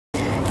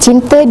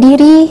Cinta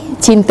diri,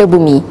 cinta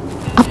bumi.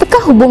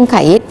 Apakah hubung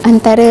kait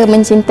antara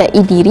mencintai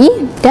diri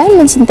dan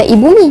mencintai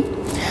bumi?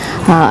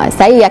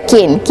 Saya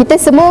yakin kita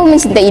semua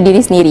mencintai diri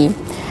sendiri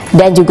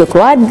dan juga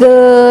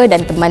keluarga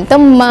dan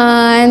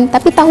teman-teman.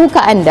 Tapi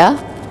tahukah anda,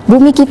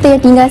 bumi kita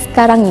yang tinggal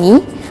sekarang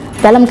ni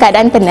dalam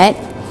keadaan penat,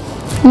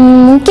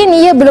 mungkin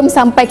ia belum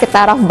sampai ke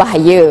taraf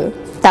bahaya.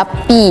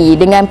 Tapi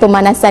dengan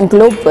pemanasan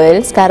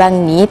global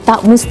sekarang ni,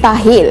 tak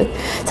mustahil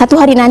satu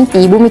hari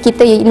nanti bumi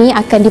kita ini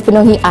akan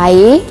dipenuhi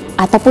air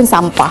ataupun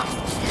sampah.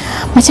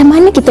 Macam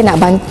mana kita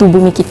nak bantu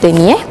bumi kita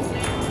ni?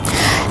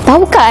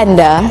 Tahukah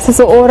anda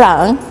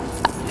seseorang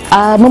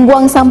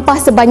membuang sampah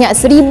sebanyak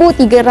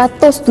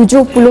 1,370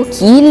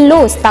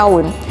 kilo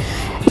setahun?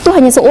 Itu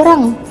hanya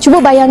seorang. Cuba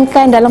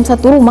bayangkan dalam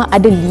satu rumah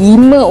ada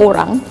 5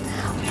 orang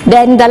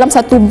dan dalam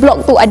satu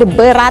blok tu ada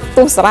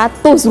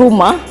beratus-ratus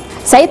rumah.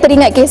 Saya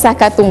teringat kisah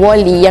kartun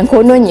Wall-E yang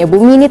kononnya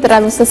bumi ni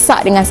terlalu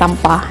sesak dengan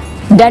sampah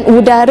dan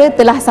udara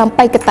telah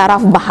sampai ke taraf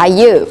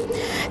bahaya,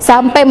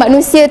 sampai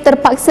manusia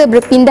terpaksa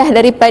berpindah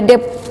daripada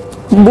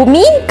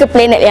bumi ke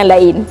planet yang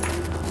lain.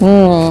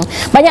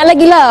 Banyak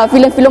lagi lah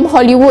filem-filem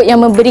Hollywood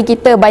yang memberi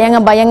kita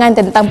bayangan-bayangan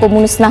tentang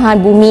pemusnahan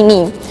bumi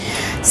ni.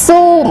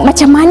 So,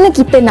 macam mana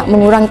kita nak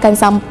mengurangkan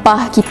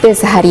sampah kita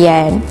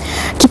seharian?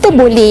 Kita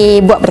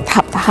boleh buat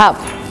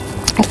bertahap-tahap.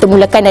 Kita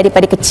mulakan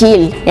daripada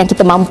kecil yang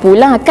kita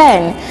mampulah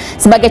kan.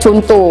 Sebagai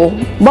contoh,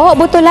 bawa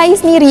botol air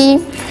sendiri.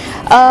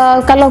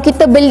 Kalau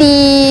kita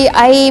beli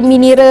air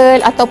mineral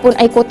ataupun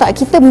air kotak,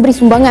 kita memberi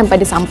sumbangan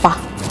pada sampah.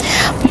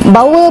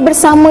 Bawa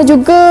bersama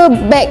juga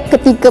beg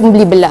ketika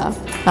membeli belah.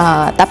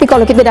 Tapi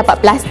kalau kita dapat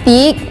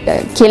plastik,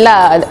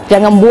 okeylah,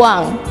 jangan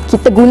buang.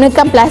 Kita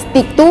gunakan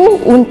plastik tu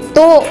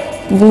untuk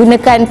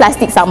gunakan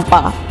plastik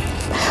sampah.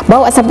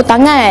 Bawa sapu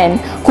tangan,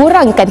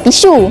 kurangkan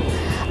tisu.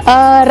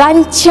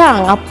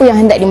 Rancang apa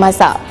yang hendak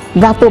dimasak.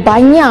 Berapa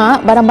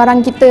banyak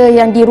barang-barang kita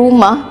yang di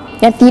rumah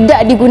yang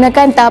tidak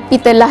digunakan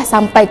tapi telah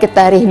sampai ke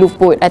tarikh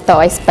luput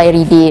atau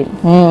expiry date.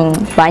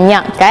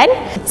 Banyak kan?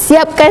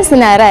 Siapkan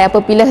senarai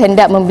apabila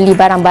hendak membeli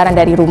barang-barang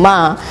dari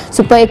rumah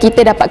supaya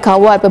kita dapat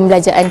kawal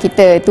pembelanjaan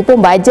kita. Itu pun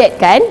bajet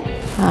kan?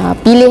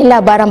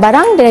 Pilihlah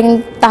barang-barang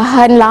yang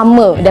tahan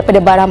lama daripada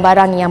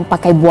barang-barang yang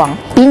pakai buang.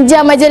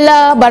 Pinjam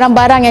ajalah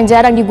barang-barang yang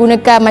jarang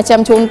digunakan.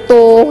 Macam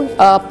contoh,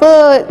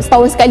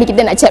 setahun sekali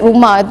kita nak cat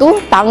rumah tu,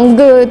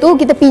 tangga tu,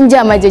 kita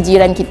pinjam aja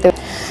jiran kita.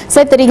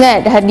 Saya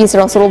teringat hadis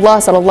Rasulullah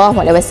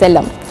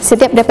SAW.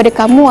 Setiap daripada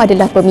kamu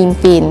adalah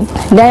pemimpin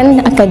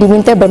dan akan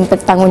diminta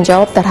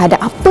bertanggungjawab terhadap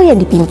apa yang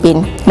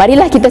dipimpin.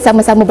 Marilah kita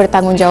sama-sama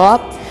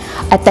bertanggungjawab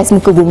atas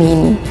muka bumi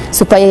ini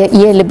supaya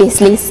ia lebih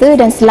selesa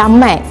dan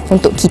selamat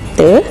untuk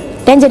kita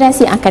dan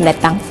generasi yang akan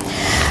datang.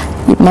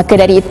 Maka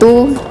dari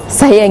itu,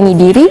 sayangi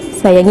diri,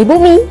 sayangi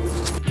bumi.